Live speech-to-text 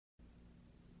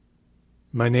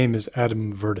My name is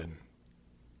Adam Verdon.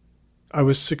 I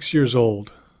was 6 years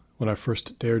old when I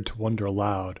first dared to wonder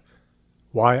aloud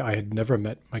why I had never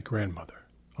met my grandmother,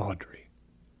 Audrey.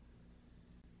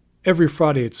 Every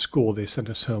Friday at school they sent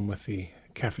us home with the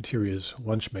cafeteria's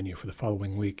lunch menu for the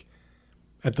following week.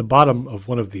 At the bottom of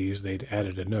one of these they'd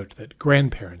added a note that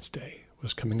Grandparents' Day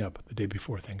was coming up the day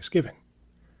before Thanksgiving.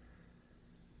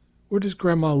 "Where does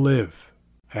Grandma live?"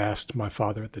 I asked my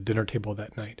father at the dinner table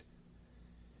that night.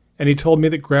 And he told me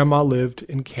that Grandma lived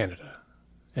in Canada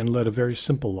and led a very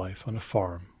simple life on a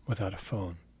farm without a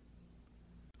phone.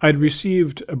 I had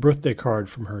received a birthday card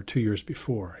from her 2 years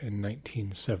before, in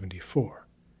 1974,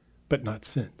 but not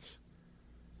since.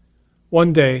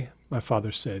 One day, my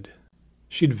father said,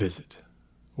 she'd visit,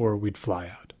 or we'd fly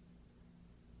out.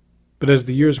 But as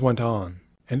the years went on,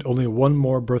 and only one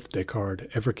more birthday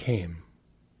card ever came,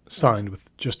 signed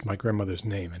with just my grandmother's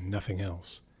name and nothing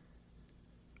else,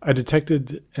 I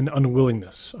detected an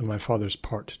unwillingness on my father's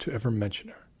part to ever mention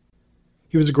her.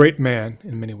 He was a great man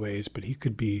in many ways, but he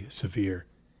could be severe.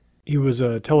 He was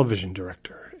a television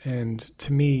director, and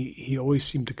to me, he always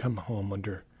seemed to come home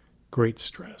under great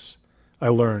stress. I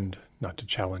learned not to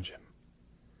challenge him.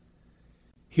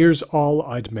 Here's all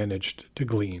I'd managed to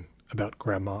glean about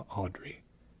Grandma Audrey.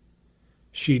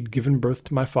 She'd given birth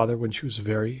to my father when she was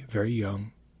very, very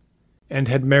young, and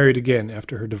had married again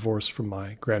after her divorce from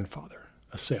my grandfather,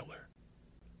 a sailor.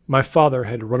 My father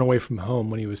had run away from home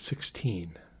when he was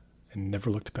 16 and never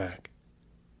looked back.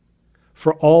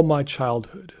 For all my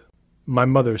childhood, my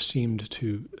mother seemed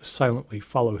to silently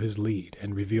follow his lead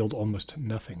and revealed almost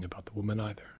nothing about the woman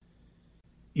either.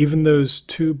 Even those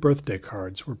 2 birthday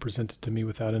cards were presented to me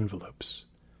without envelopes,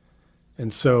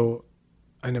 and so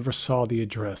I never saw the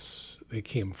address they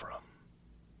came from.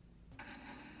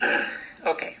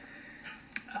 Okay.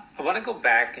 I want to go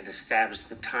back and establish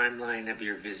the timeline of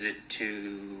your visit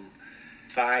to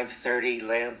 530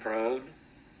 Lamp Road.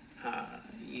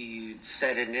 You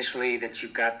said initially that you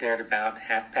got there at about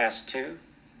 2:30.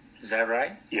 Is that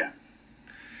right? Yeah.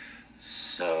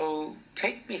 So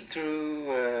take me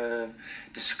through,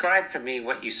 describe for me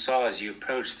what you saw as you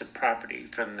approached the property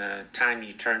from the time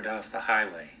you turned off the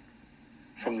highway.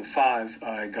 From the 5,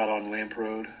 I got on Lamp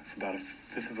Road for about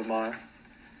 1/5 of a mile,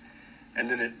 and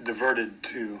then it diverted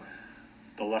to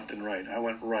the left and right. I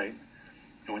went right.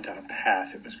 I went down a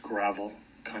path. It was gravel,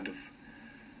 kind of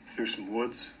through some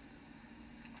woods,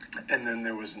 and then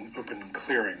there was an open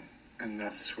clearing, and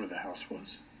that's where the house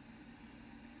was.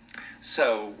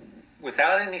 So,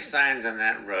 without any signs on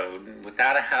that road,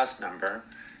 without a house number,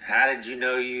 how did you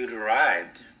know you'd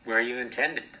arrived where you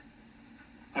intended?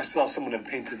 I saw someone had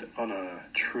painted on a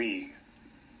tree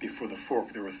before the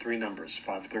fork. There were 3 numbers,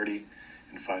 530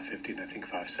 and 550, and I think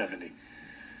 570.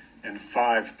 And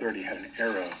 530 had an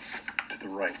arrow to the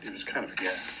right. It was kind of a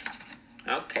guess.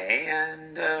 Okay,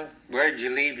 and where did you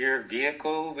leave your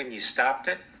vehicle when you stopped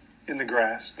it? In the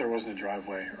grass. There wasn't a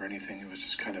driveway or anything. It was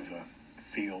just kind of a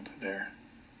field there.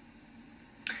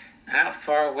 How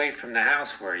far away from the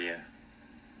house were you?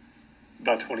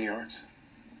 About 20 yards.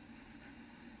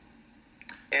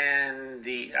 And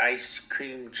the ice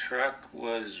cream truck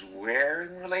was where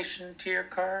in relation to your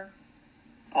car?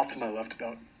 Off to my left,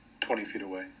 about 20 feet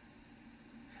away.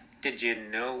 Did you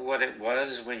know what it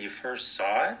was when you first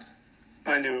saw it?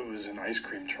 I knew it was an ice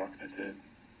cream truck, that's it.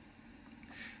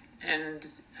 And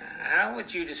how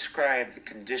would you describe the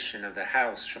condition of the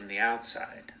house from the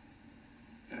outside?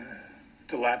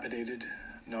 Dilapidated,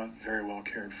 not very well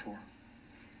cared for.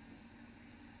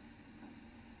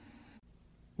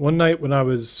 One night when I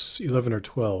was 11 or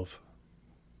 12,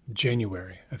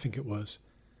 January, I think it was,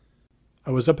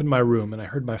 I was up in my room and I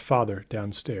heard my father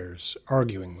downstairs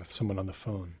arguing with someone on the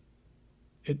phone.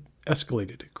 It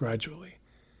escalated gradually,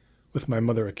 with my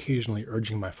mother occasionally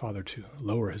urging my father to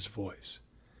lower his voice,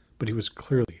 but he was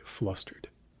clearly flustered.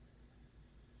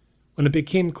 When it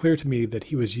became clear to me that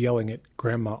he was yelling at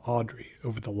Grandma Audrey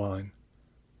over the line,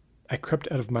 I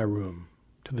crept out of my room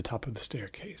to the top of the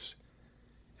staircase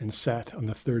and sat on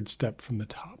the 3rd step from the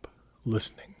top,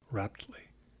 listening raptly.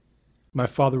 My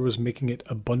father was making it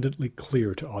abundantly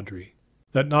clear to Audrey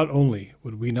that not only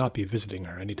would we not be visiting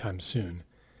her any time soon,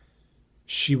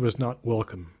 she was not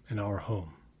welcome in our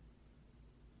home.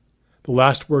 The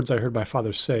last words I heard my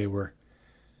father say were,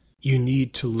 "You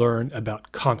need to learn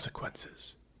about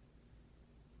consequences."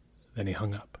 Then he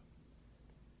hung up.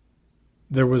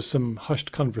 There was some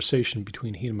hushed conversation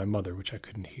between he and my mother which I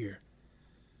couldn't hear.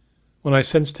 When I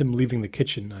sensed him leaving the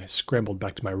kitchen, I scrambled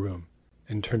back to my room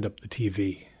and turned up the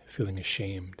TV, feeling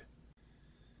ashamed.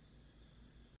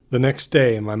 The next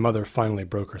day, my mother finally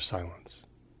broke her silence.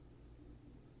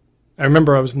 I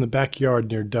remember I was in the backyard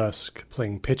near dusk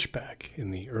playing pitchback in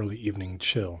the early evening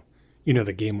chill. You know,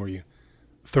 the game where you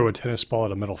throw a tennis ball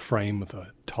at a metal frame with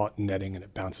a taut netting and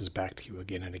it bounces back to you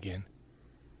again and again.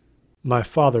 My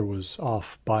father was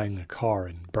off buying a car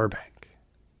in Burbank.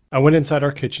 I went inside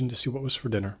our kitchen to see what was for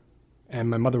dinner, and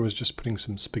my mother was just putting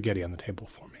some spaghetti on the table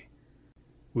for me.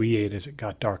 We ate as it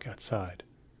got dark outside.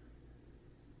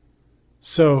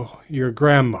 "So, your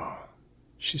grandma,"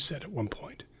 she said at one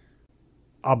point,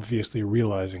 obviously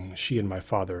realizing she and my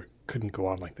father couldn't go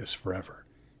on like this forever,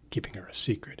 keeping her a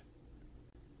secret.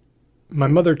 My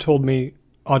mother told me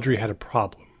Audrey had a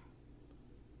problem,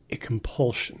 a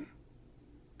compulsion,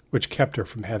 which kept her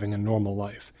from having a normal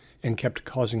life and kept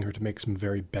causing her to make some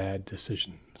very bad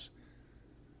decisions.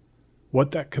 What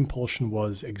that compulsion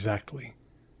was exactly,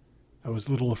 I was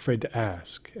a little afraid to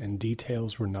ask, and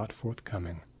details were not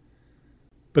forthcoming.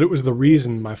 But it was the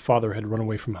reason my father had run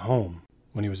away from home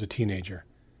when he was a teenager.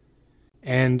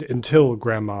 And until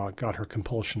Grandma got her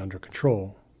compulsion under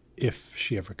control, if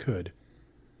she ever could,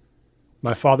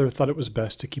 my father thought it was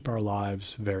best to keep our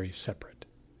lives very separate.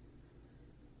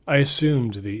 I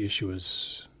assumed the issue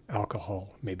was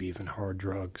alcohol, maybe even hard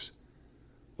drugs,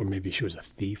 or maybe she was a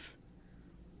thief.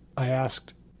 I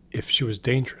asked if she was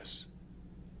dangerous.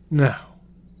 "No,"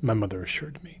 my mother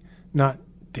assured me, "not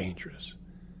dangerous."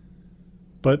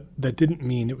 But that didn't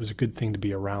mean it was a good thing to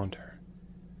be around her.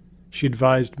 She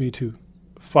advised me to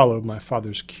follow my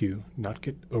father's cue, not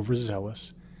get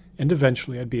overzealous, and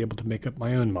eventually I'd be able to make up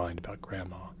my own mind about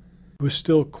Grandma, who was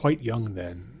still quite young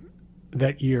then.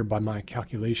 That year, by my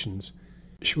calculations,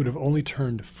 she would have only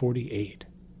turned 48.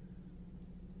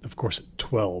 Of course, at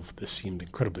 12, this seemed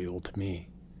incredibly old to me.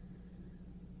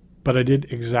 But I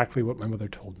did exactly what my mother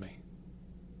told me.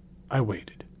 I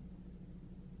waited.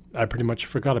 I pretty much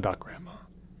forgot about Grandma.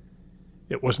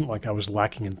 It wasn't like I was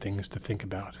lacking in things to think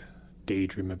about,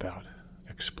 daydream about,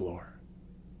 explore.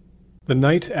 The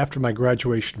night after my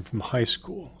graduation from high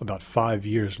school, about 5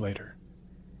 years later,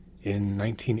 in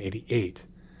 1988,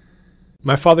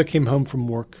 my father came home from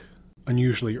work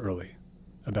unusually early,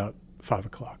 about 5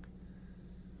 o'clock.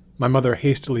 My mother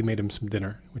hastily made him some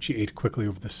dinner, which he ate quickly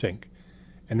over the sink,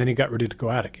 and then he got ready to go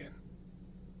out again.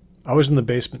 I was in the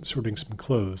basement sorting some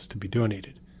clothes to be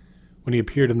donated when he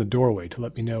appeared in the doorway to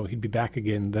let me know he'd be back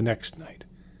again the next night,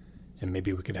 and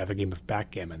maybe we could have a game of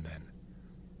backgammon then.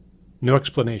 No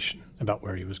explanation about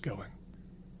where he was going.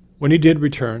 When he did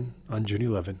return on June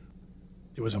 11,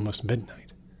 it was almost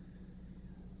midnight.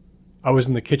 I was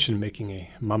in the kitchen making a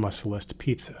Mama Celeste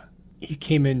pizza. He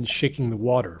came in shaking the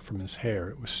water from his hair.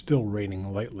 It was still raining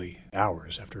lightly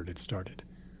hours after it had started.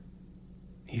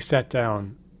 He sat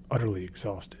down, utterly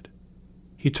exhausted.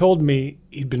 He told me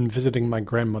he'd been visiting my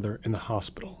grandmother in the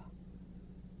hospital,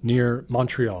 near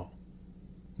Montreal,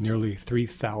 nearly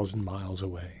 3,000 miles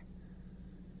away.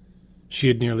 She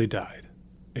had nearly died.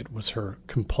 It was her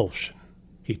compulsion,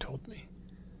 he told me.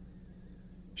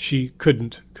 She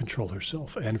couldn't control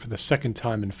herself, and for the second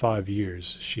time in 5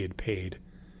 years, she had paid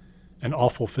an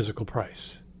awful physical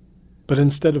price. But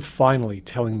instead of finally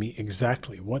telling me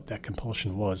exactly what that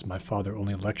compulsion was, my father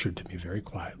only lectured to me very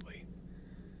quietly.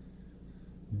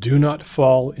 "Do not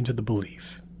fall into the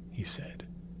belief," he said,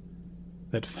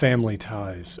 "that family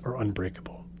ties are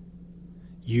unbreakable.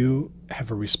 You have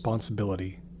a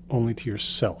responsibility only to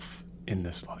yourself in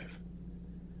this life.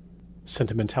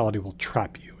 Sentimentality will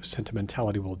trap you.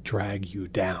 Sentimentality will drag you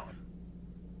down."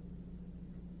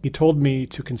 He told me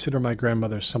to consider my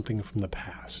grandmother something from the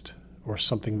past, or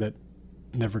something that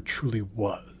never truly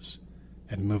was,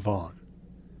 and move on.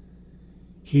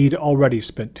 He'd already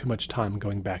spent too much time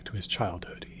going back to his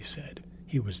childhood, he said.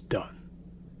 He was done.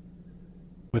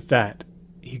 With that,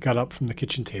 he got up from the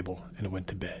kitchen table and went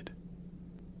to bed.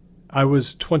 I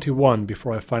was 21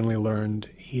 before I finally learned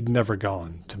he'd never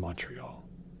gone to Montreal.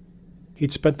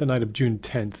 He'd spent the night of June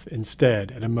 10th instead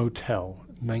at a motel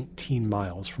 19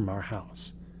 miles from our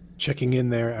house, checking in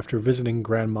there after visiting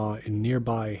Grandma in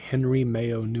nearby Henry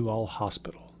Mayo Newall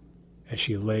Hospital as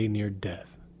she lay near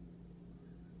death.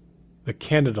 The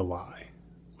Canada lie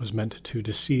was meant to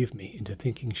deceive me into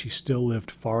thinking she still lived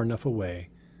far enough away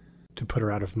to put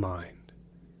her out of mind.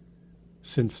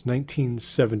 Since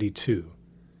 1972,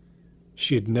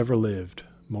 she had never lived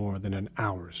more than an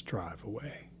hour's drive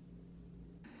away.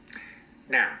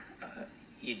 Now,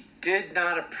 you did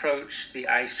not approach the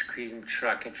ice cream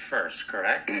truck at first,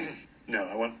 correct? No,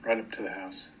 I went right up to the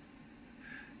house.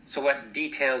 So what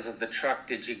details of the truck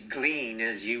did you glean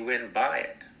as you went by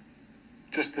it?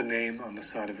 Just the name on the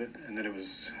side of it, and that it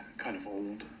was kind of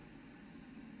old.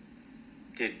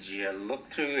 Did you look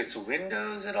through its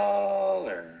windows at all,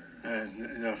 or?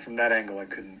 No, from that angle I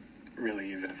couldn't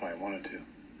really, even if I wanted to.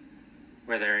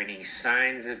 Were there any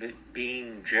signs of it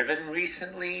being driven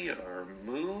recently or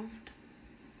moved?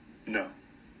 No.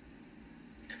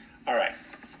 All right.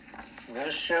 I'm going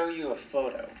to show you a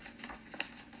photo.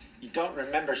 You don't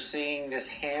remember seeing this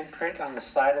handprint on the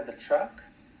side of the truck?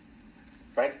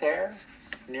 Right there,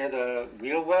 near the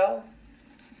wheel well?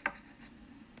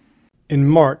 In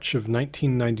March of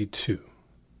 1992,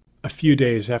 a few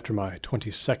days after my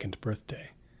 22nd birthday,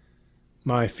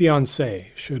 my fiancée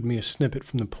showed me a snippet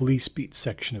from the police beat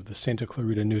section of the Santa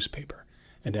Clarita newspaper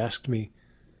and asked me,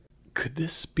 "Could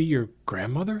this be your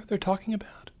grandmother they're talking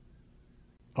about?"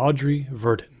 Audrey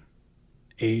Verdon,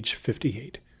 age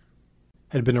 58,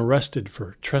 had been arrested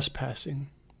for trespassing,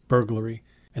 burglary,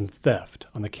 and theft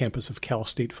on the campus of Cal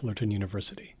State Fullerton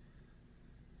University.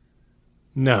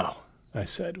 "No," I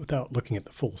said, without looking at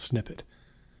the full snippet.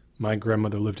 "My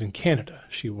grandmother lived in Canada.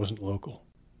 She wasn't local."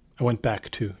 I went back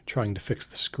to trying to fix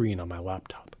the screen on my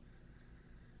laptop.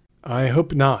 "I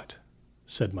hope not,"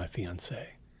 said my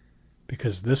fiancée,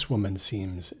 "because this woman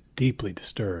seems deeply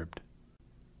disturbed."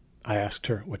 I asked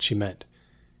her what she meant,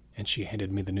 and she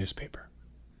handed me the newspaper.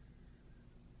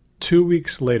 2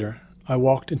 weeks later, I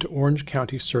walked into Orange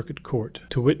County Circuit Court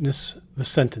to witness the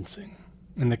sentencing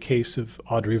in the case of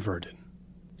Audrey Verdon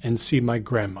and see my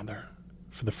grandmother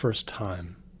for the first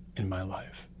time in my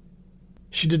life.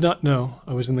 She did not know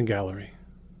I was in the gallery,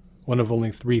 one of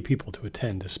only 3 people to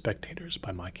attend as spectators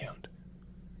by my count.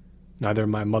 Neither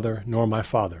my mother nor my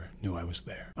father knew I was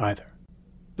there, either.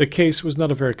 The case was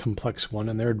not a very complex one,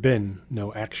 and there had been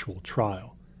no actual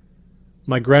trial.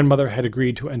 My grandmother had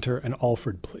agreed to enter an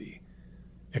Alford plea,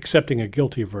 accepting a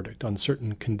guilty verdict on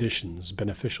certain conditions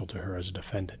beneficial to her as a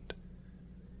defendant.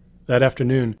 That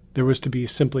afternoon, there was to be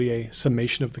simply a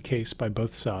summation of the case by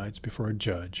both sides before a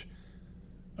judge,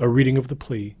 a reading of the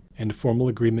plea and formal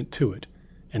agreement to it,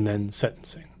 and then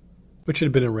sentencing, which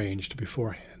had been arranged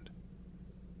beforehand.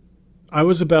 I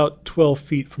was about 12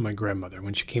 feet from my grandmother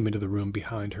when she came into the room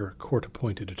behind her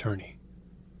court-appointed attorney.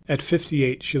 At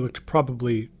 58, she looked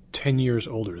probably 10 years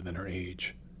older than her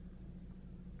age.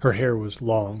 Her hair was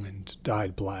long and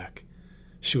dyed black.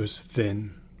 She was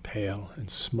thin, pale,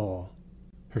 and small.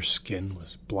 Her skin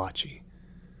was blotchy.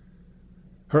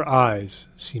 Her eyes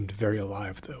seemed very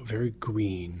alive, though, very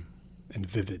green and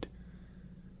vivid.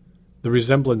 The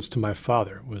resemblance to my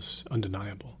father was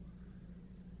undeniable.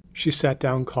 She sat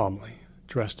down calmly,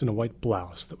 dressed in a white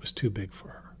blouse that was too big for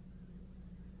her.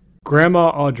 Grandma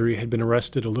Audrey had been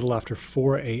arrested a little after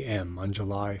 4 a.m. on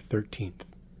July 13th,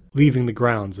 leaving the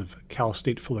grounds of Cal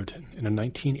State Fullerton in a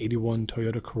 1981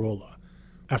 Toyota Corolla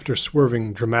after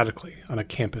swerving dramatically on a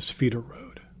campus feeder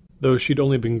road, though she'd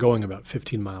only been going about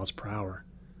 15 miles per hour.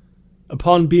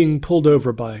 Upon being pulled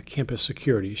over by campus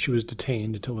security, she was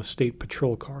detained until a state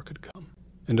patrol car could come,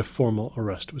 and a formal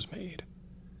arrest was made.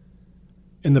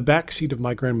 In the back seat of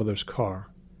my grandmother's car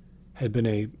had been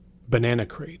a banana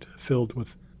crate filled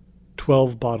with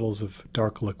 12 bottles of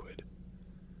dark liquid.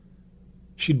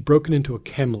 She'd broken into a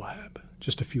chem lab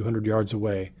just a few hundred yards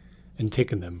away and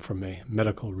taken them from a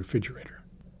medical refrigerator.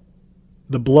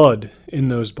 The blood in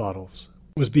those bottles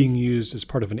was being used as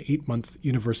part of an 8-month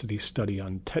university study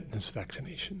on tetanus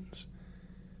vaccinations.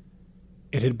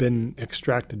 It had been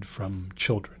extracted from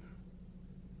children.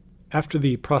 After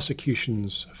the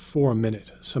prosecution's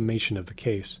 4-minute summation of the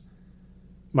case,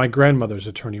 my grandmother's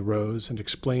attorney rose and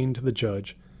explained to the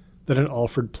judge that an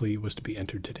Alford plea was to be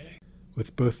entered today,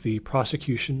 with both the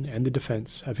prosecution and the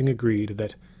defense having agreed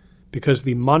that because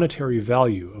the monetary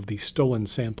value of the stolen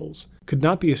samples could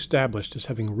not be established as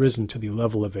having risen to the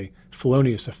level of a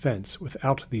felonious offense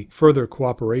without the further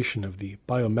cooperation of the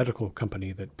biomedical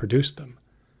company that produced them,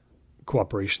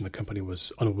 cooperation the company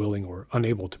was unwilling or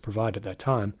unable to provide at that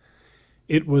time,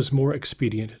 it was more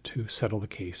expedient to settle the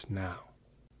case now.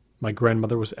 My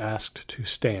grandmother was asked to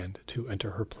stand to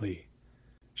enter her plea.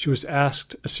 She was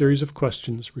asked a series of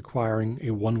questions requiring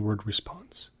a one-word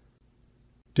response.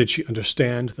 Did she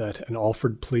understand that an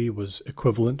Alford plea was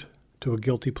equivalent to a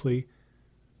guilty plea?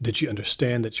 Did she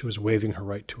understand that she was waiving her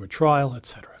right to a trial,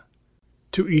 etc.?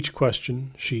 To each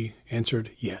question, she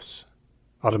answered yes,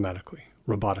 automatically,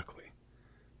 robotically.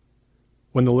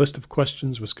 When the list of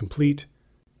questions was complete,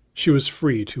 she was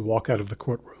free to walk out of the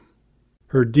courtroom,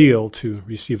 her deal to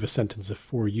receive a sentence of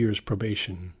 4 years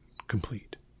probation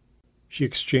complete. She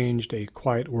exchanged a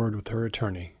quiet word with her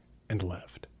attorney and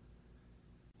left.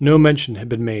 No mention had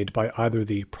been made by either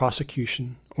the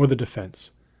prosecution or the defense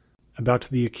about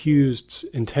the accused's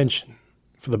intention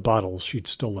for the bottles she'd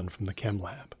stolen from the chem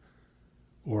lab,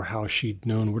 or how she'd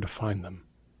known where to find them.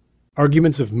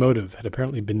 Arguments of motive had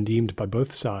apparently been deemed by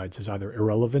both sides as either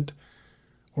irrelevant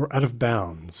or out of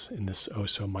bounds in this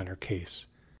oh-so-minor case,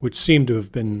 which seemed to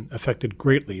have been affected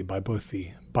greatly by both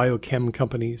the biochem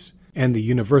companies and the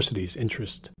university's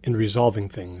interest in resolving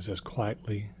things as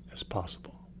quietly as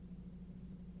possible.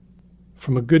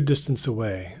 From a good distance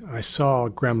away, I saw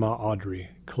Grandma Audrey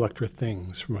collect her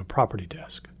things from a property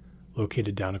desk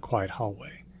located down a quiet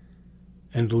hallway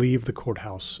and leave the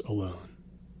courthouse alone.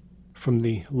 From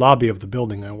the lobby of the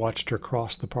building, I watched her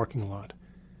cross the parking lot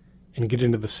and get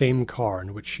into the same car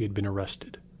in which she had been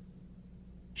arrested.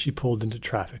 She pulled into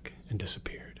traffic and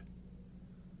disappeared.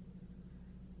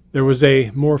 There was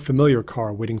a more familiar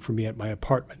car waiting for me at my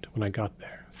apartment when I got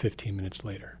there 15 minutes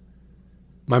later.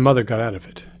 My mother got out of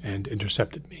it and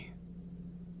intercepted me.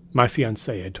 My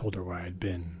fiancé had told her where I had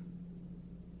been.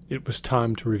 It was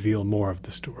time to reveal more of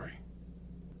the story.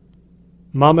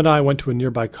 Mom and I went to a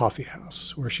nearby coffee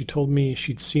house where she told me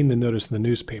she'd seen the notice in the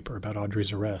newspaper about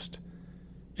Audrey's arrest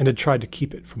and had tried to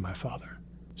keep it from my father.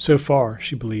 So far,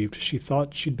 she believed, she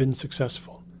thought she'd been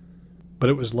successful, but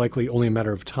it was likely only a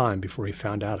matter of time before he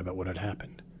found out about what had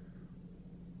happened.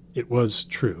 It was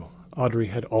true. Audrey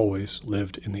had always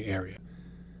lived in the area,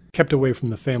 kept away from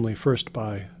the family first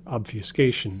by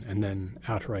obfuscation and then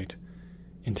outright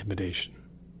intimidation.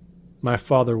 My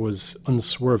father was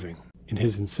unswerving in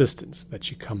his insistence that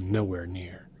she come nowhere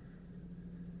near.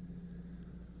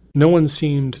 No one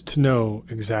seemed to know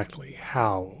exactly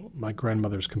how my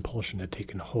grandmother's compulsion had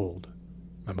taken hold,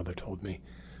 my mother told me,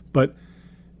 but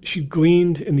she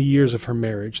gleaned in the years of her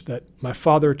marriage that my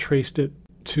father traced it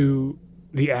to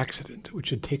the accident which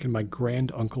had taken my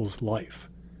granduncle's life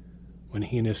when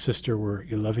he and his sister were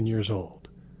 11 years old.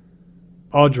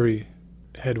 Audrey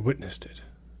had witnessed it,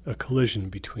 a collision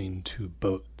between two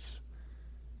boats.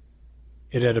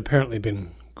 It had apparently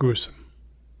been gruesome,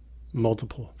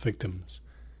 multiple victims,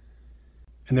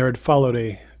 and there had followed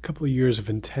a couple of years of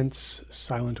intense,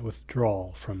 silent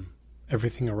withdrawal from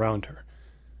everything around her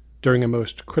during a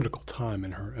most critical time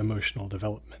in her emotional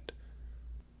development.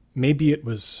 Maybe it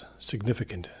was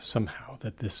significant somehow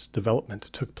that this development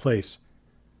took place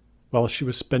while she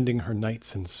was spending her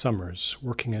nights and summers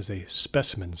working as a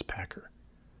specimens packer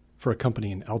for a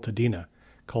company in Altadena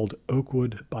called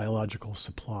Oakwood Biological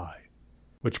Supply,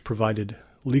 which provided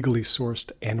legally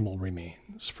sourced animal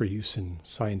remains for use in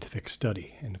scientific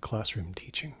study and classroom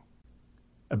teaching.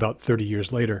 About 30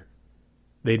 years later,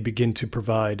 they'd begin to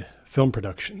provide film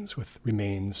productions with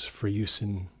remains for use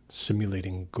in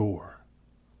simulating gore.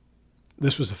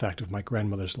 This was a fact of my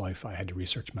grandmother's life I had to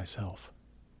research myself.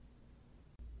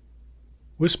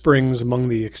 Whisperings among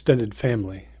the extended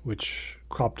family, which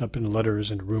cropped up in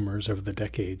letters and rumors over the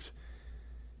decades,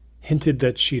 hinted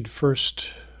that she'd first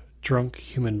drunk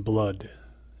human blood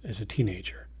as a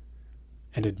teenager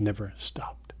and had never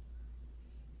stopped.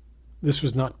 This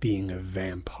was not being a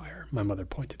vampire, my mother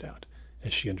pointed out,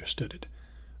 as she understood it.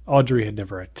 Audrey had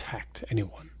never attacked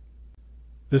anyone.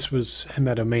 This was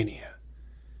hematomania,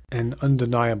 an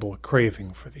undeniable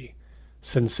craving for the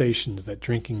sensations that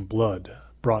drinking blood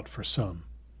brought for some,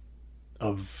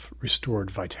 of restored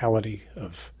vitality,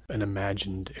 of an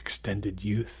imagined extended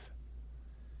youth.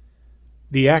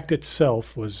 The act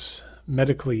itself was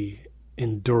medically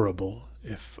endurable,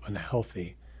 if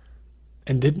unhealthy,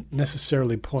 and didn't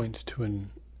necessarily point to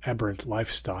an aberrant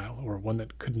lifestyle or one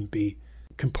that couldn't be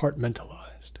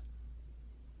compartmentalized.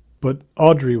 But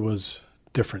Audrey was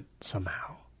different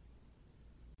somehow.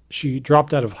 She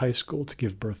dropped out of high school to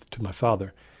give birth to my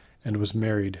father and was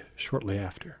married shortly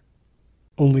after.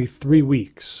 Only 3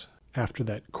 weeks after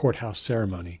that courthouse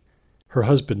ceremony, her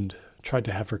husband tried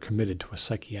to have her committed to a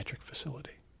psychiatric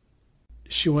facility.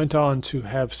 She went on to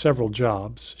have several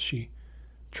jobs. She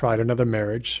tried another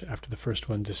marriage after the first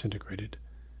one disintegrated.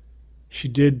 She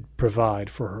did provide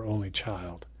for her only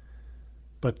child,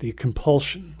 but the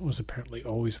compulsion was apparently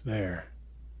always there.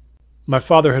 My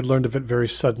father had learned of it very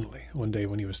suddenly, one day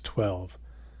when he was 12.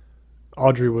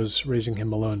 Audrey was raising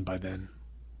him alone by then.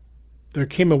 There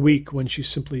came a week when she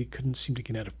simply couldn't seem to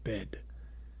get out of bed.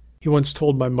 He once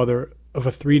told my mother of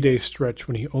a 3-day stretch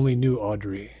when he only knew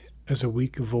Audrey as a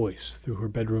weak voice through her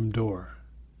bedroom door,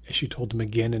 as she told him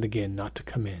again and again not to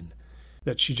come in,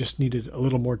 that she just needed a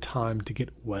little more time to get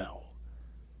well.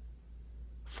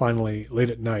 Finally, late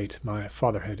at night, my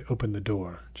father had opened the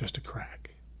door, just a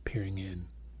crack, peering in.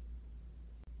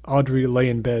 Audrey lay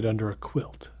in bed under a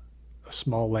quilt, a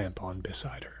small lamp on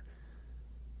beside her.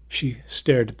 She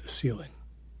stared at the ceiling,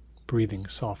 breathing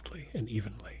softly and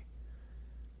evenly.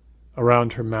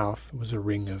 Around her mouth was a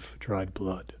ring of dried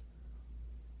blood.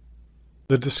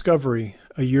 The discovery,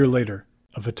 a year later,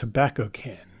 of a tobacco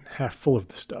can half full of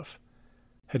the stuff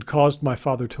had caused my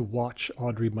father to watch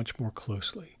Audrey much more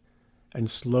closely and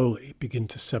slowly begin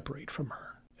to separate from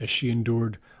her as she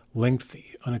endured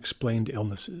lengthy, unexplained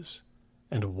illnesses,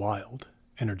 and wild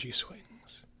energy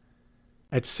swings.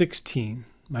 At 16,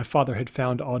 my father had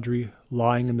found Audrey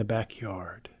lying in the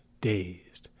backyard,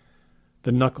 dazed,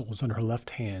 the knuckles on her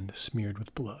left hand smeared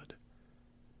with blood.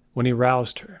 When he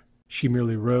roused her, she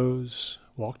merely rose,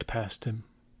 walked past him,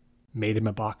 made him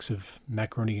a box of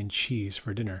macaroni and cheese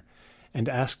for dinner, and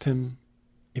asked him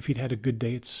if he'd had a good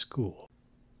day at school.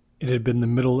 It had been the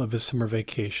middle of his summer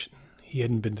vacation. He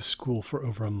hadn't been to school for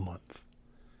over a month.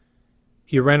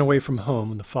 He ran away from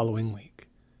home the following week,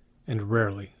 and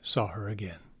rarely saw her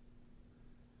again.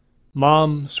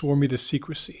 Mom swore me to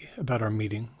secrecy about our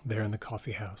meeting there in the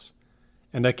coffee house,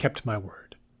 and I kept my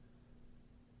word.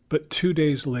 But 2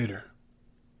 days later,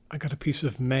 I got a piece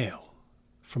of mail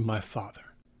from my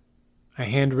father. A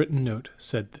handwritten note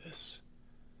said this: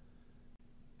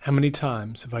 "How many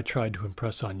times have I tried to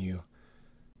impress on you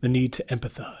the need to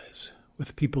empathize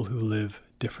with people who live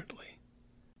differently,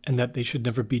 and that they should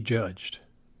never be judged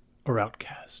or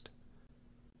outcast.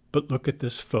 But look at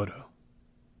this photo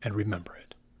and remember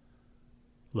it.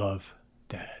 Love,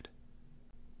 Dad."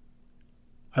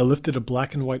 I lifted a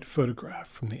black and white photograph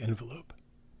from the envelope.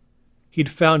 He'd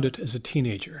found it as a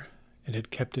teenager and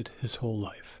had kept it his whole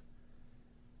life.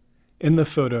 In the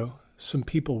photo, some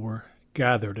people were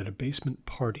gathered at a basement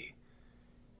party,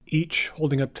 each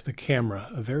holding up to the camera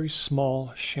a very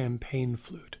small champagne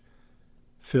flute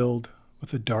filled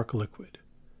with a dark liquid.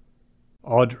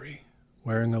 Audrey,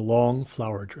 wearing a long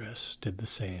flower dress, did the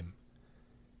same.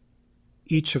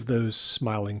 Each of those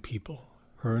smiling people,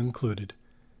 her included,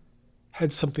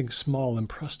 had something small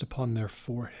impressed upon their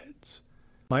foreheads.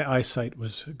 My eyesight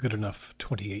was good enough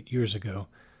 28 years ago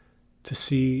to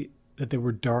see that they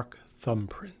were dark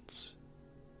thumbprints.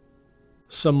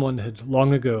 Someone had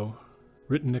long ago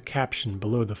written a caption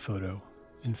below the photo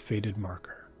in faded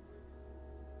marker.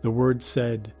 The word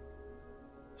said,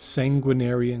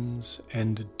 "Sanguinarians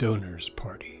and Donors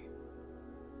Party,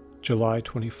 July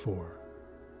 24,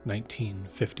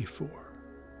 1954.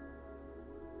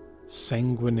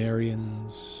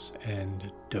 Sanguinarians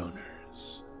and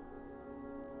Donors."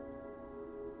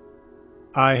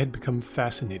 I had become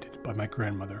fascinated by my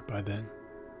grandmother by then.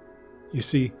 You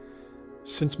see,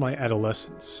 since my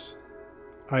adolescence,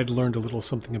 I had learned a little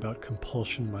something about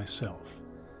compulsion myself,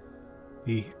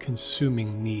 the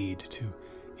consuming need to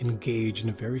engage in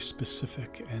a very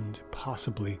specific and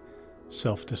possibly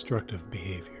self-destructive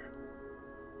behavior.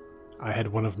 I had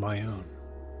one of my own,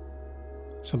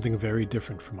 something very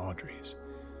different from Audrey's,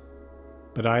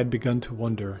 but I had begun to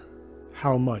wonder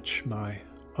how much my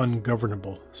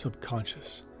ungovernable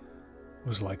subconscious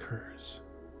was like hers.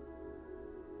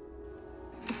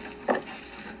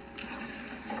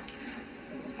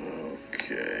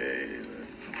 Okay.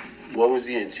 What was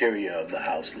the interior of the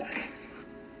house like?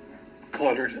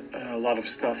 Cluttered, a lot of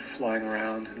stuff flying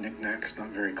around, knickknacks, not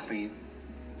very clean.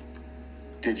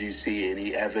 Did you see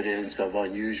any evidence of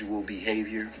unusual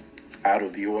behavior, out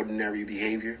of the ordinary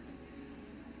behavior?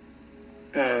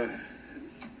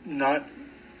 Not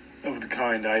of the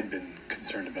kind I'd been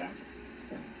concerned about.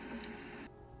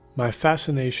 My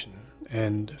fascination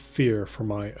and fear for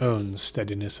my own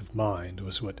steadiness of mind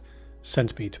was what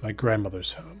sent me to my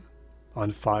grandmother's home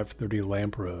on 530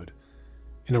 Lamp Road,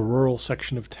 in a rural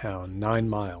section of town 9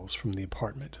 miles from the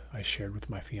apartment I shared with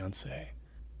my fiancée.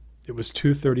 It was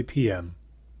 2:30 p.m.,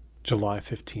 July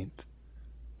 15th,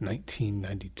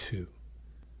 1992.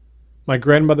 My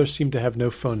grandmother seemed to have no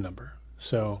phone number,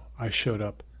 so I showed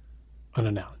up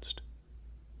unannounced.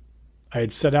 I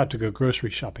had set out to go grocery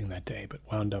shopping that day, but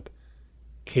wound up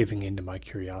caving into my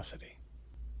curiosity.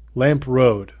 Lamp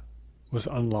Road was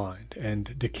unlined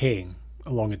and decaying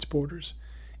along its borders,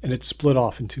 and it split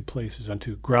off in 2 places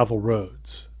onto gravel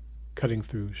roads, cutting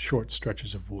through short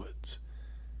stretches of woods.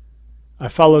 I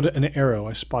followed an arrow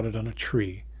I spotted on a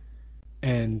tree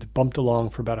and bumped along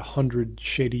for about 100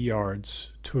 shady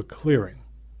yards to a clearing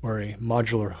where a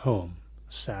modular home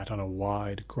sat on a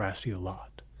wide, grassy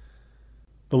lot.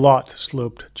 The lot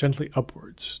sloped gently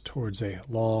upwards towards a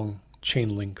long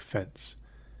chain-link fence.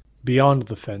 Beyond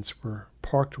the fence were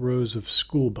parked rows of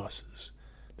school buses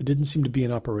that didn't seem to be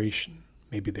in operation.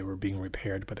 Maybe they were being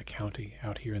repaired by the county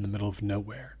out here in the middle of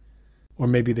nowhere, or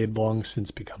maybe they'd long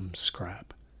since become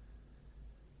scrap.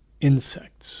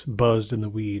 Insects buzzed in the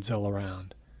weeds all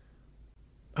around.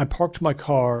 I parked my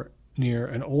car near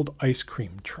an old ice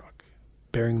cream truck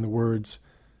bearing the words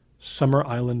 "Summer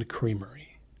Island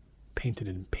Creamery," painted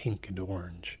in pink and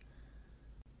orange.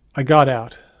 I got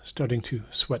out, starting to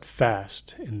sweat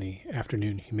fast in the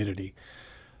afternoon humidity.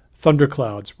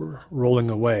 Thunderclouds were rolling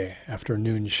away after a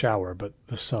noon shower, but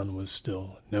the sun was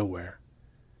still nowhere.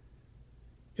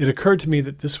 It occurred to me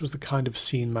that this was the kind of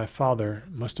scene my father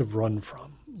must have run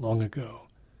from long ago,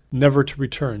 never to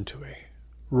return to a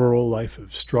rural life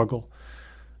of struggle,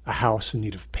 a house in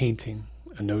need of painting,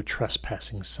 a no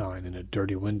trespassing sign in a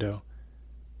dirty window,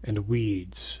 and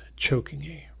weeds choking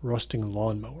a rusting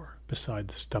lawnmower beside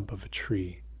the stump of a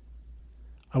tree.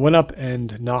 I went up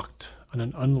and knocked on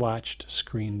an unlatched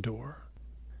screen door.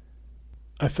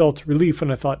 I felt relief when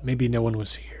I thought maybe no one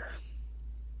was here.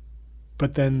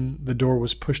 But then the door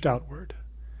was pushed outward,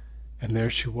 and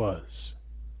there she was,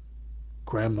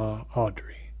 Grandma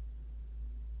Audrey.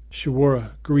 She wore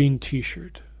a green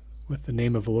t-shirt with the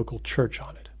name of a local church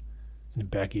on it, and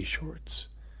baggy shorts.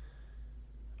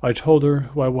 I told her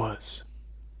who I was.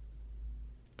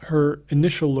 Her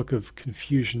initial look of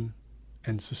confusion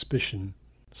and suspicion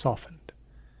softened.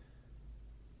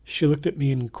 She looked at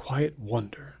me in quiet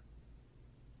wonder,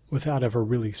 without ever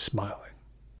really smiling,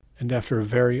 and after a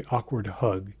very awkward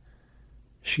hug,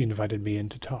 she invited me in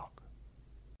to talk.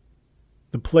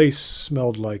 The place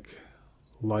smelled like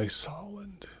Lysol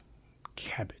and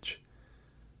cabbage.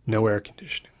 No air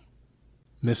conditioning.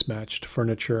 Mismatched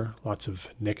furniture, lots of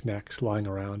knickknacks lying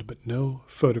around, but no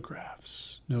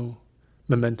photographs, no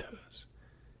mementos.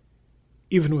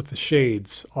 Even with the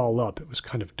shades all up, it was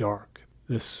kind of dark.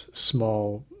 This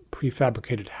small,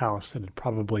 prefabricated house that had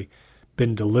probably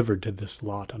been delivered to this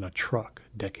lot on a truck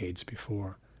decades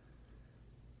before.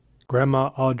 Grandma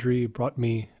Audrey brought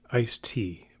me iced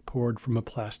tea poured from a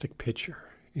plastic pitcher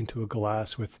into a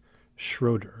glass with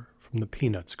Schroeder from the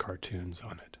Peanuts cartoons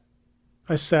on it.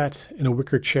 I sat in a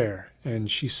wicker chair, and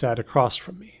she sat across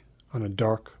from me on a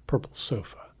dark purple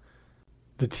sofa.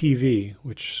 The TV,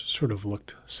 which sort of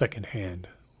looked second-hand,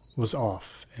 was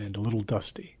off and a little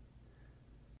dusty.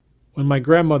 When my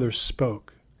grandmother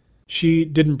spoke, she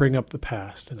didn't bring up the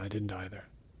past, and I didn't either.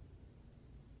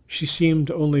 She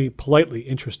seemed only politely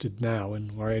interested now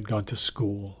in where I had gone to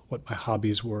school, what my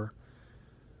hobbies were,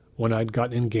 when I'd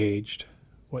gotten engaged,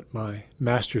 what my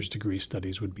master's degree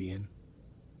studies would be in.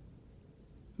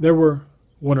 There were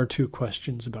one or two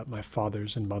questions about my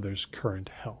father's and mother's current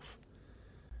health.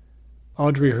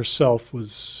 Audrey herself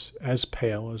was as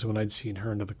pale as when I'd seen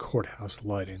her under the courthouse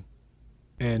lighting,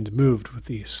 and moved with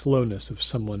the slowness of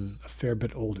someone a fair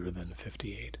bit older than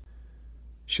 58.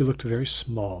 She looked very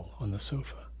small on the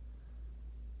sofa.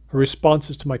 Her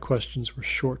responses to my questions were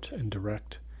short and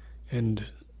direct,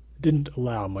 and didn't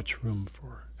allow much room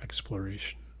for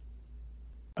exploration.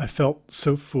 I felt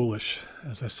so foolish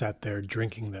as I sat there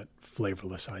drinking that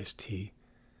flavorless iced tea.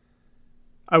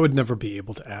 I would never be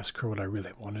able to ask her what I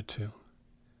really wanted to.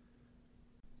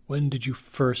 When did you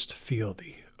first feel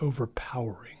the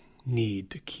overpowering need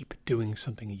to keep doing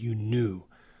something you knew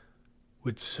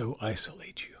would so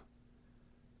isolate you?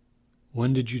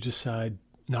 When did you decide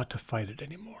not to fight it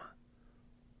anymore?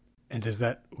 And is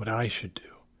that what I should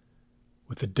do,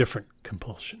 with a different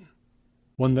compulsion?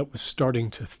 One that was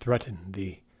starting to threaten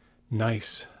the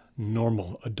nice,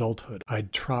 normal adulthood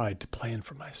I'd tried to plan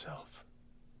for myself.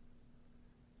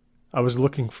 I was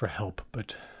looking for help,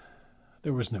 but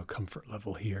there was no comfort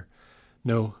level here,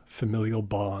 no familial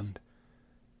bond,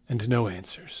 and no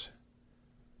answers.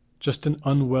 Just an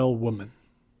unwell woman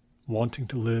wanting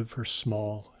to live her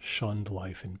small, shunned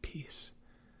life in peace.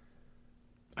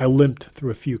 I limped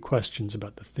through a few questions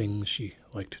about the things she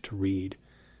liked to read,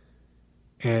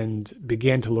 and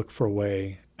began to look for a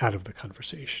way out of the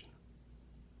conversation.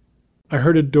 I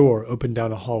heard a door open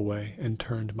down a hallway and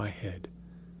turned my head.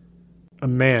 A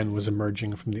man was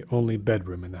emerging from the only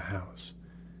bedroom in the house.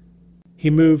 He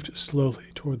moved slowly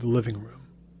toward the living room,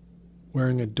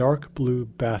 wearing a dark blue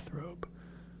bathrobe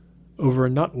over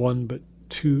not one but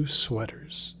two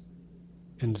sweaters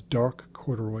and dark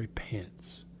corduroy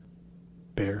pants,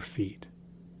 bare feet.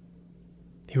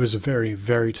 He was very,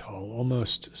 very tall,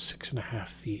 almost 6.5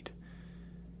 feet,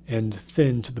 and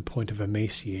thin to the point of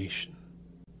emaciation.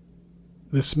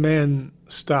 This man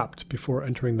stopped before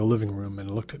entering the living room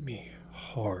and looked at me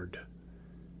hard.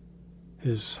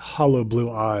 His hollow blue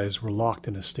eyes were locked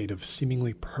in a state of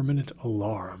seemingly permanent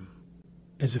alarm,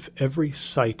 as if every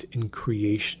sight in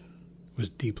creation was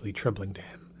deeply troubling to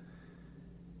him.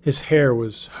 His hair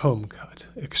was home-cut,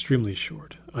 extremely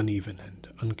short, uneven, and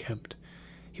unkempt.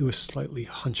 He was slightly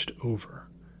hunched over,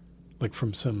 like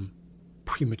from some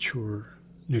premature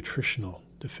nutritional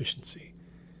deficiency.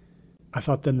 I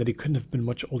thought then that he couldn't have been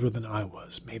much older than I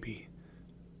was, maybe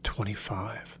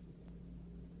 25.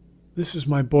 "This is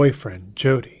my boyfriend,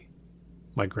 Jody,"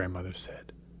 my grandmother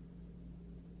said.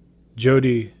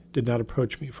 Jody did not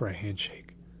approach me for a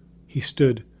handshake. He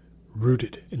stood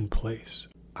rooted in place,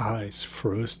 eyes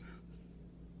frozen.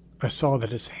 I saw that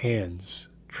his hands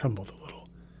trembled a little.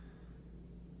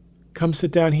 "Come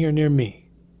sit down here near me,"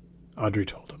 Audrey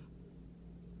told him,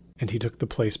 and he took the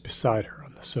place beside her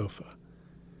on the sofa.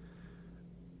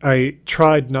 I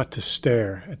tried not to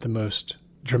stare at the most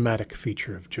dramatic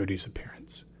feature of Jody's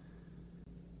appearance.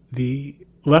 The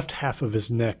left half of his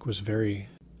neck was very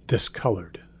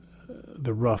discolored,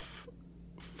 the rough,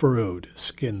 furrowed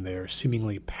skin there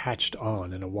seemingly patched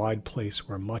on in a wide place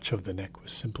where much of the neck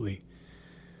was simply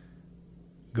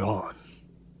gone.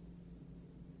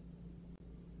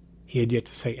 He had yet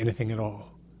to say anything at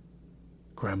all.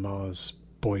 Grandma's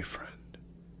boyfriend.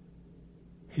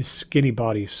 His skinny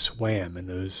body swam in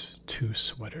those two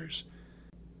sweaters.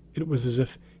 It was as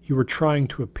if he were trying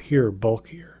to appear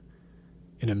bulkier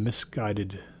in a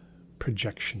misguided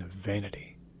projection of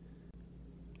vanity.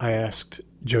 I asked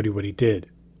Jody what he did.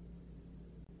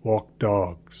 "Walk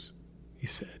dogs," he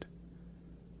said.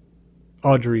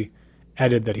 Audrey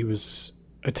added that he was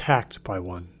attacked by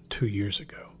one 2 years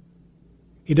ago.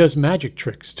 "He does magic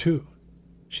tricks, too,"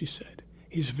 she said.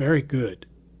 "He's very good."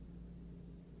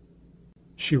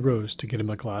 She rose to get him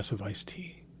a glass of iced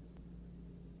tea.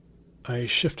 I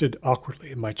shifted awkwardly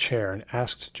in my chair and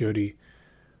asked Jody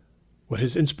what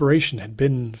his inspiration had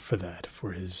been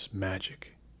for his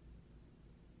magic.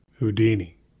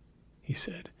 "Houdini," he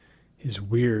said, his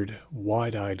weird,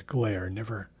 wide-eyed glare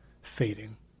never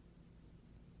fading.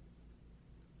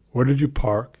 "Where did you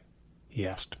park?" he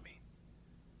asked me.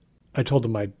 I told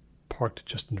him I'd parked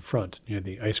just in front, near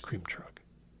the ice cream truck.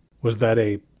 "Was that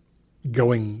a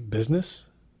going business?"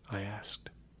 I asked.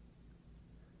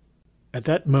 At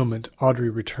that moment, Audrey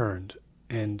returned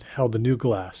and held a new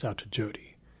glass out to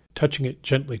Jody, touching it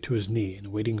gently to his knee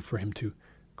and waiting for him to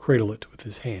cradle it with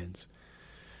his hands.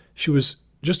 She was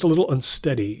just a little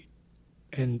unsteady,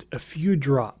 and a few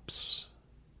drops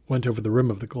went over the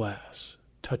rim of the glass,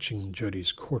 touching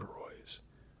Jody's corduroys.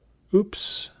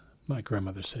 "Oops," my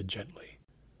grandmother said gently.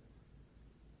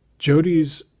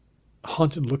 Jody's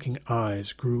haunted-looking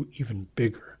eyes grew even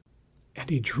bigger, and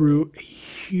he drew a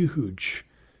huge,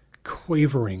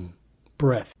 quavering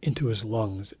breath into his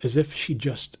lungs, as if she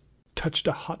just touched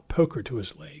a hot poker to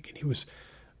his leg, and he was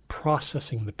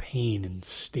processing the pain in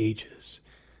stages.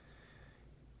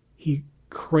 He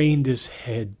craned his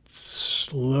head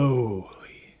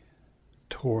slowly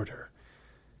toward her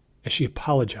as she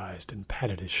apologized and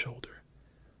patted his shoulder.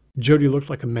 Jody looked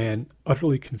like a man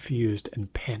utterly confused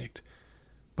and panicked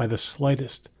by the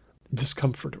slightest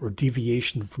discomfort or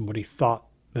deviation from what he thought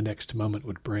the next moment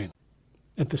would bring.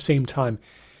 At the same time,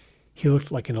 he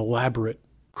looked like an elaborate,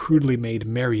 crudely made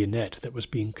marionette that was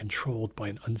being controlled by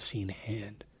an unseen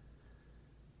hand.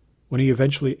 When he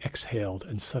eventually exhaled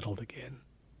and settled again,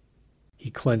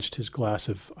 he clenched his glass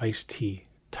of iced tea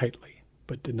tightly,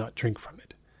 but did not drink from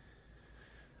it.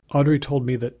 Audrey told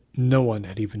me that no one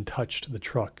had even touched the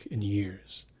truck in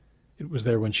years. It was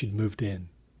there when she'd moved in.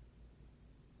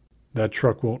 "That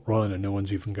truck won't run and no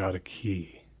one's even got a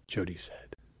key," Jody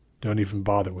said. "Don't even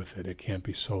bother with it. It can't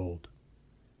be sold."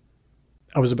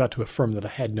 I was about to affirm that I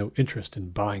had no interest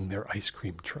in buying their ice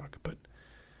cream truck, but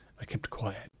I kept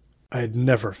quiet. I had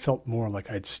never felt more like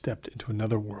I had stepped into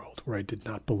another world where I did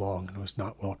not belong and was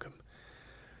not welcome.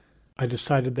 I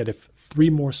decided that if 3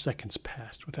 more seconds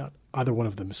passed without either one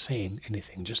of them saying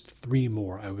anything, just 3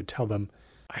 more, I would tell them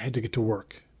I had to get to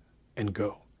work and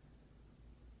go.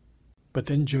 But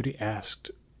then Jody asked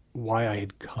why I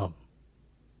had come.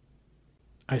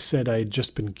 I said I had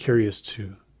just been curious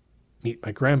to meet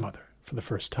my grandmother for the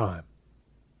first time.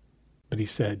 But he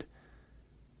said,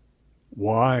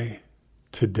 "Why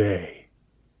today?"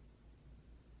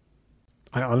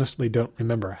 I honestly don't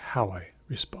remember how I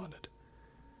responded.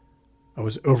 I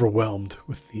was overwhelmed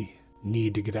with the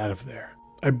need to get out of there.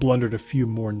 I blundered a few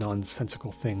more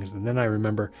nonsensical things, and then I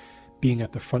remember being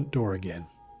at the front door again,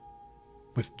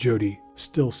 with Jody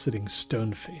still sitting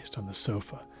stone-faced on the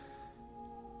sofa,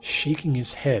 shaking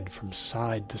his head from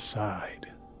side to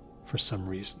side for some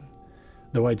reason,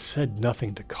 though I'd said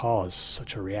nothing to cause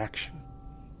such a reaction.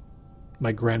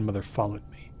 My grandmother followed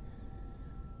me.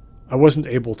 I wasn't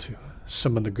able to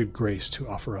summon the good grace to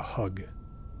offer a hug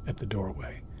at the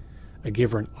doorway. I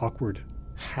gave her an awkward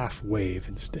half-wave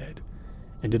instead,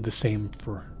 and did the same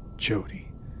for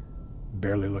Jody,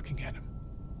 barely looking at him.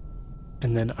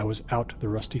 And then I was out the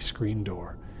rusty screen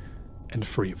door and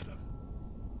free of them.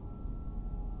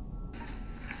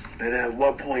 And at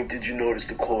what point did you notice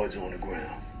the cords on the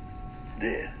ground?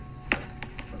 There,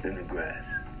 in the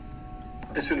grass.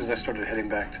 As soon as I started heading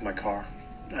back to my car.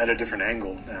 I had a different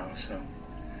angle now, so...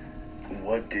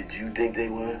 What did you think they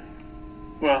were?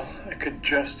 Well, I could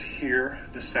just hear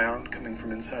the sound coming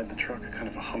from inside the truck, kind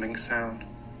of a humming sound.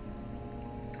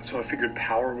 So I figured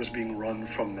power was being run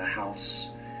from the house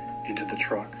into the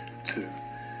truck. to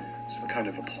some kind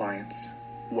of appliance.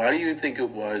 Why do you think it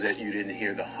was that you didn't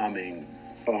hear the humming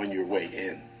on your way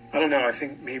in? I don't know, I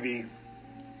think maybe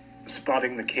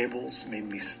spotting the cables made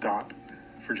me stop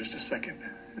for just a second,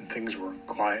 and things were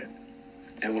quiet.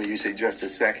 And when you say just a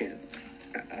second,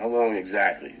 how long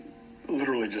exactly?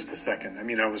 Literally just a second. I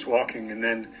mean, I was walking, and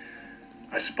then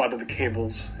I spotted the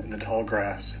cables in the tall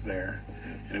grass there,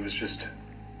 and it was just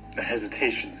a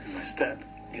hesitation in my step,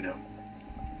 you know.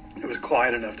 It was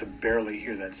quiet enough to barely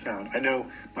hear that sound. I know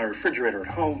my refrigerator at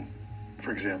home,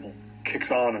 for example,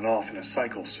 kicks on and off in a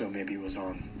cycle, so maybe it was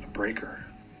on a breaker.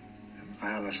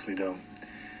 I honestly don't.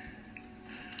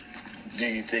 Do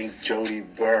you think Jody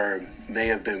Burr may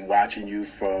have been watching you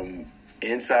from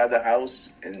inside the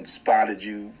house and spotted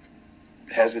you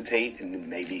hesitate, and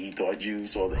maybe he thought you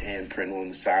saw the handprint on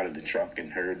the side of the truck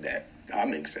and heard that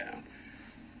humming sound?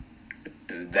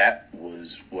 And that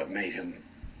was what made him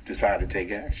decide to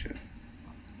take action?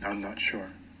 I'm not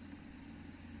sure.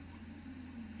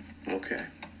 Okay.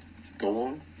 Go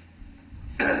on.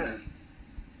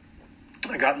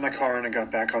 I got in my car and I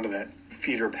got back onto that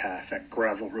feeder path, that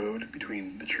gravel road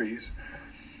between the trees.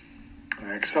 And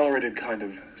I accelerated kind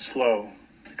of slow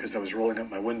because I was rolling up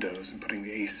my windows and putting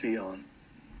the AC on.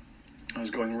 I was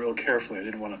going real carefully. I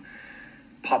didn't want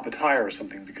to pop a tire or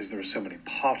something because there were so many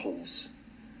potholes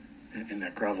in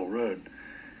that gravel road.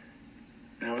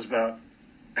 And I was about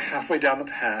halfway down the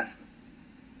path.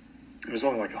 It was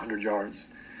only like 100 yards.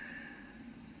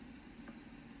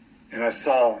 And I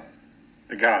saw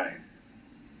the guy,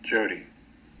 Jody,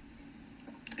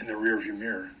 in the rearview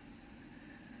mirror.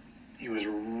 He was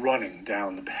running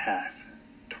down the path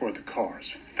toward the car as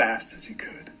fast as he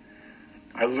could.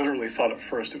 I literally thought at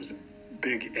first it was a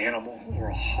big animal or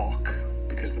a hawk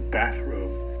because that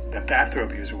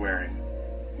bathrobe he was wearing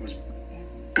was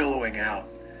billowing out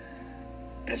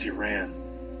as he ran.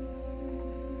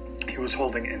 He was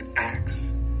holding an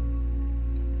axe.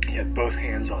 He had both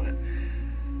hands on it.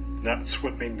 That's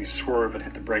what made me swerve and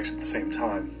hit the brakes at the same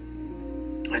time.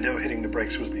 I know hitting the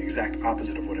brakes was the exact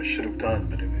opposite of what I should have done,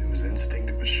 but it was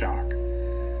instinct, it was shock.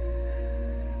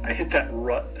 I hit that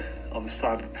rut on the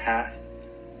side of the path,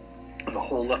 and the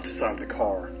whole left side of the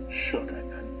car shook. I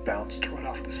bounced right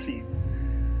off the seat.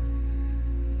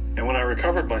 And when I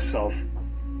recovered myself,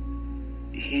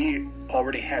 he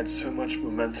already had so much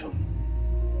momentum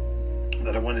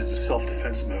that I went into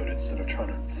self-defense mode instead of trying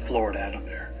to floor it out of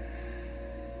there.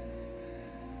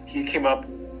 He came up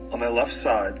on my left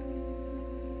side.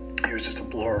 He was just a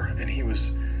blur, and he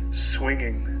was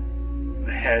swinging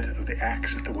the head of the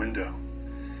axe at the window,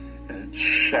 and it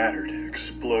shattered,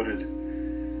 exploded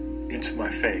into my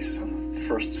face on the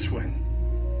first swing.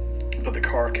 But the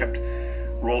car kept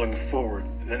rolling forward,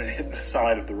 and then it hit the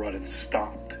side of the rut and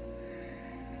stopped.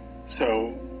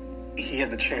 So he had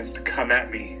the chance to come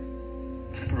at me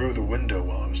through the window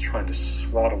while I was trying to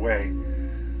swat away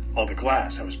all the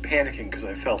glass. I was panicking because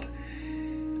I felt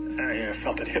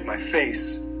it hit my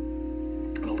face,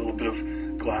 and a little bit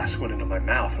of glass went into my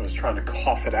mouth. I was trying to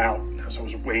cough it out as I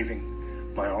was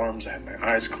waving my arms. I had my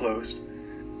eyes closed.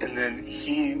 And then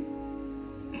he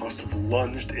must have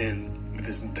lunged in with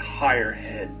his entire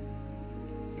head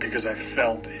because I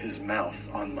felt his mouth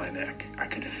on my neck. I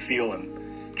could feel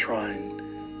him trying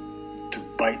to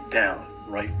bite down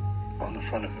right on the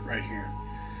front of it, right here.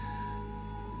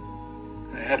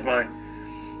 I had my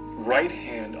right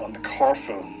hand on the car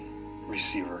phone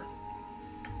receiver,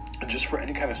 and just for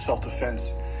any kind of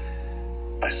self-defense,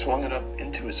 I swung it up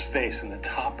into his face, and the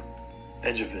top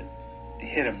edge of it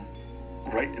hit him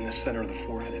right in the center of the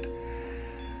forehead.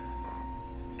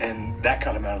 And that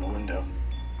got him out of the window.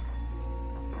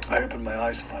 I opened my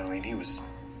eyes finally, and he was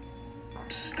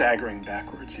staggering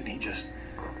backwards, and he just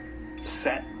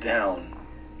sat down,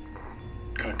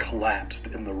 kind of collapsed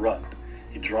in the rut.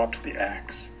 He dropped the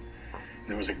axe, and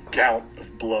there was a gout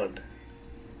of blood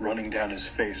running down his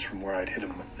face from where I'd hit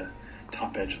him with the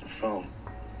top edge of the phone.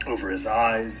 Over his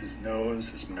eyes, his nose,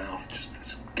 his mouth, just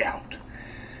this gout.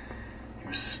 He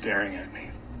was staring at me.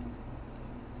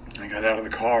 I got out of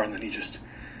the car, and then he just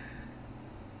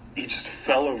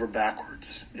fell over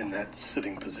backwards in that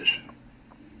sitting position,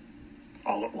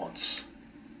 all at once.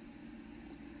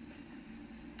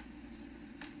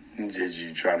 Did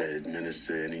you try to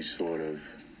administer any sort of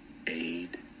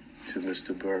aid to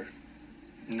Mr. Burr?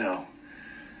 No.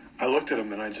 I looked at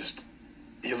him and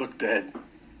he looked dead.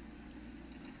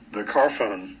 The car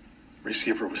phone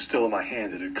receiver was still in my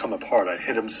hand. It had come apart. I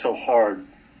hit him so hard,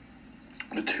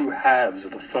 the two halves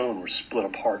of the phone were split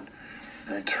apart.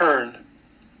 And I turned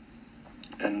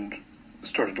and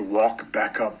started to walk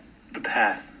back up the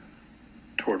path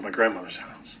toward my grandmother's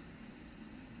house.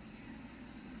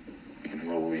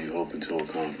 What were you hoping to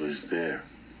accomplish there?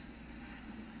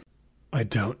 I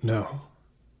don't know,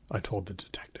 I told the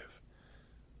detective.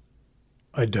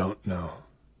 I don't know.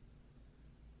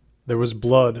 There was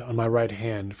blood on my right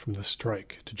hand from the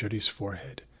strike to Jody's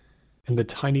forehead, and the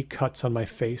tiny cuts on my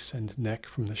face and neck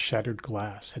from the shattered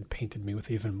glass had painted me with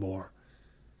even more.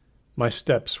 My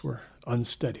steps were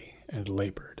unsteady and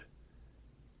labored.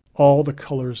 All the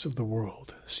colors of the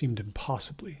world seemed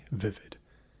impossibly vivid.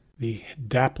 The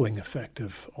dappling effect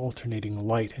of alternating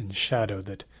light and shadow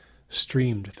that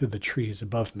streamed through the trees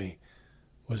above me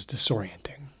was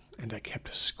disorienting, and I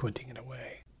kept squinting it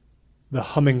away. The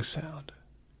humming sound,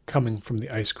 coming from the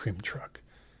ice cream truck,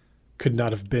 could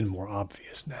not have been more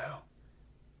obvious now,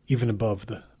 even above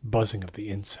the buzzing of the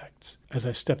insects, as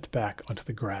I stepped back onto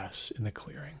the grass in the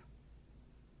clearing.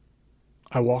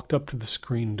 I walked up to the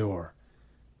screen door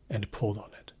and pulled on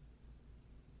it,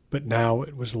 but now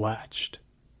it was latched.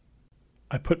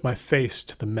 I put my face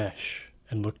to the mesh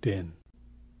and looked in.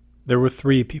 There were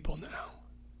 3 people now,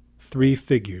 3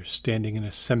 figures standing in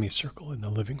a semicircle in the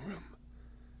living room.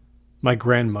 My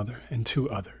grandmother and 2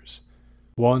 others,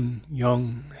 one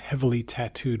young, heavily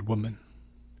tattooed woman,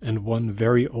 and one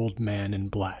very old man in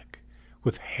black,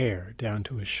 with hair down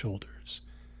to his shoulders.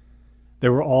 They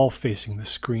were all facing the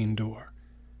screen door,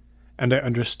 and I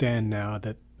understand now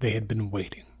that they had been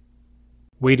waiting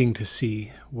to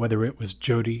see whether it was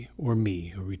Jody or me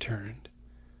who returned.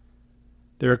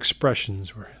 Their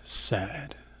expressions were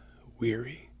sad,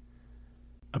 weary.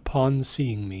 Upon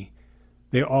seeing me,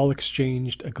 they all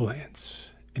exchanged a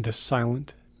glance, and a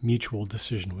silent, mutual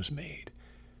decision was made,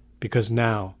 because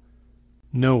now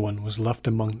no one was left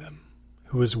among them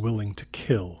who was willing to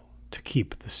kill to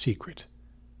keep the secret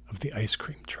of the ice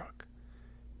cream truck.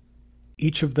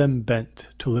 Each of them bent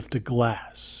to lift a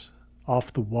glass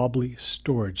off the wobbly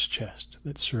storage chest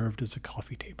that served as a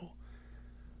coffee table.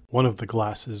 One of the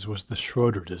glasses was the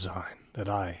Schroeder design that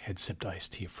I had sipped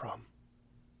iced tea from.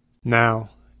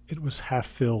 Now it was half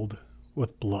filled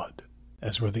with blood,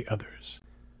 as were the others.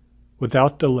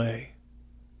 Without delay,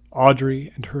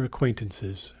 Audrey and her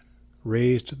acquaintances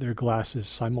raised their glasses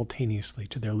simultaneously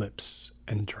to their lips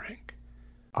and drank,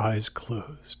 eyes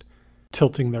closed,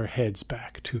 tilting their heads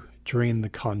back to drain the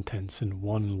contents in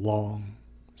one long,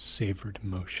 savored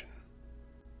motion.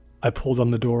 I pulled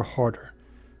on the door harder,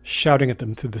 shouting at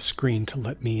them through the screen to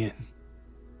let me in.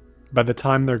 By the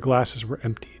time their glasses were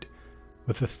emptied,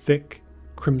 with a thick,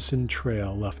 crimson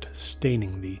trail left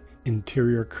staining the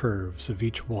interior curves of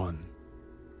each one,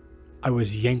 I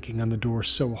was yanking on the door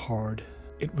so hard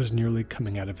it was nearly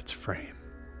coming out of its frame.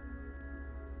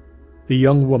 The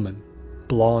young woman,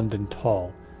 blonde and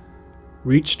tall,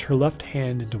 reached her left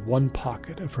hand into one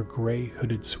pocket of her gray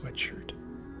hooded sweatshirt.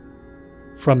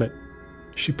 From it,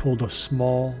 she pulled a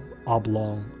small,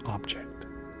 oblong object.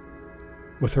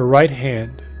 With her right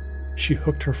hand, she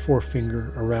hooked her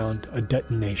forefinger around a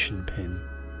detonation pin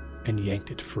and yanked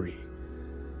it free.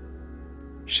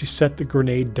 She set the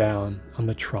grenade down on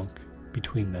the trunk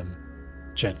between them,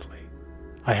 gently.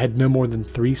 I had no more than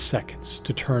 3 seconds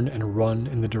to turn and run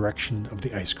in the direction of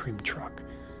the ice cream truck,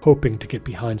 hoping to get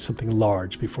behind something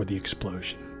large before the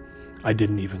explosion. I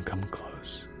didn't even come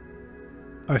close.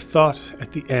 I thought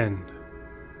at the end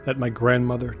that my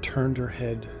grandmother turned her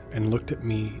head and looked at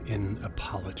me in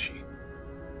apology,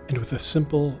 and with a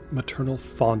simple maternal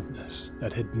fondness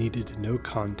that had needed no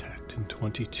contact in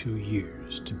 22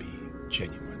 years to be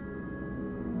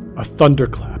genuine. A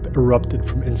thunderclap erupted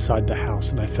from inside the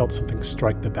house, and I felt something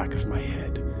strike the back of my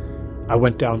head. I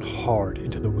went down hard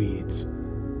into the weeds.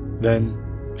 Then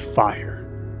fire,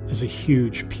 as a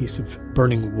huge piece of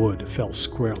burning wood fell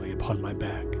squarely upon my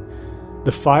back.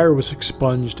 The fire was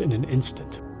expunged in an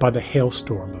instant by the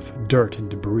hailstorm of dirt and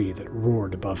debris that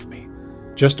roared above me.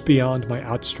 Just beyond my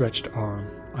outstretched arm,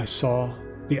 I saw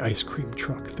the ice cream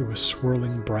truck through a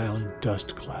swirling brown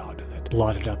dust cloud that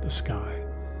blotted out the sky.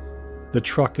 The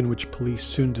truck in which police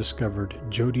soon discovered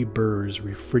Jody Burr's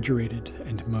refrigerated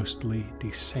and mostly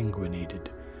desanguinated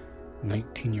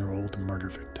 19-year-old murder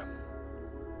victim.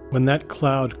 When that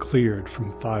cloud cleared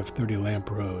from 530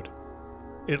 Lamp Road,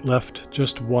 it left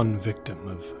just one victim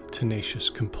of tenacious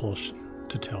compulsion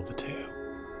to tell the tale.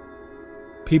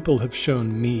 People have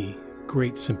shown me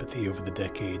great sympathy over the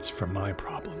decades for my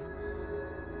problem.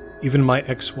 Even my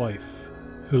ex-wife,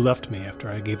 who left me after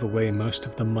I gave away most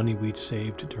of the money we'd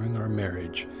saved during our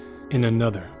marriage in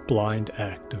another blind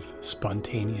act of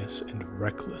spontaneous and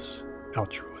reckless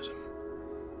altruism.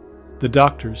 The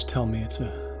doctors tell me it's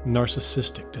a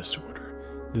narcissistic disorder,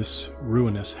 this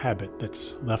ruinous habit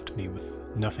that's left me with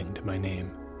nothing to my name.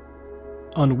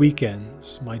 On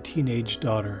weekends, my teenage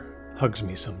daughter hugs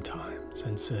me sometimes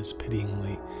and says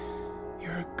pityingly,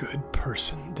 a good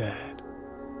person, Dad.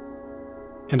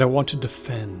 And I want to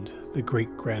defend the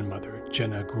great-grandmother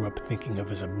Jenna grew up thinking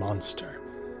of as a monster,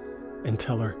 and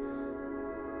tell her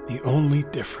the only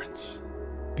difference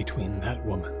between that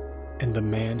woman and the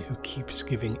man who keeps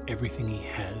giving everything he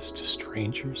has to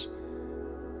strangers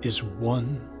is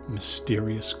one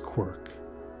mysterious quirk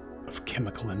of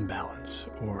chemical imbalance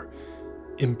or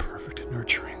imperfect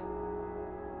nurturing.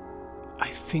 I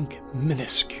think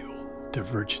minuscule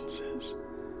divergences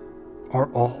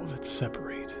are all that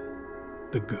separate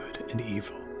the good and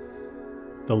evil,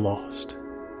 the lost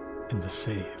and the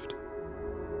saved.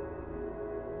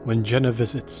 When Jenna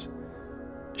visits,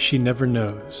 she never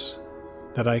knows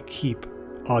that I keep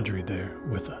Audrey there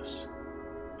with us,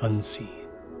 unseen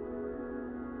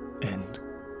and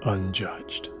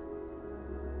unjudged.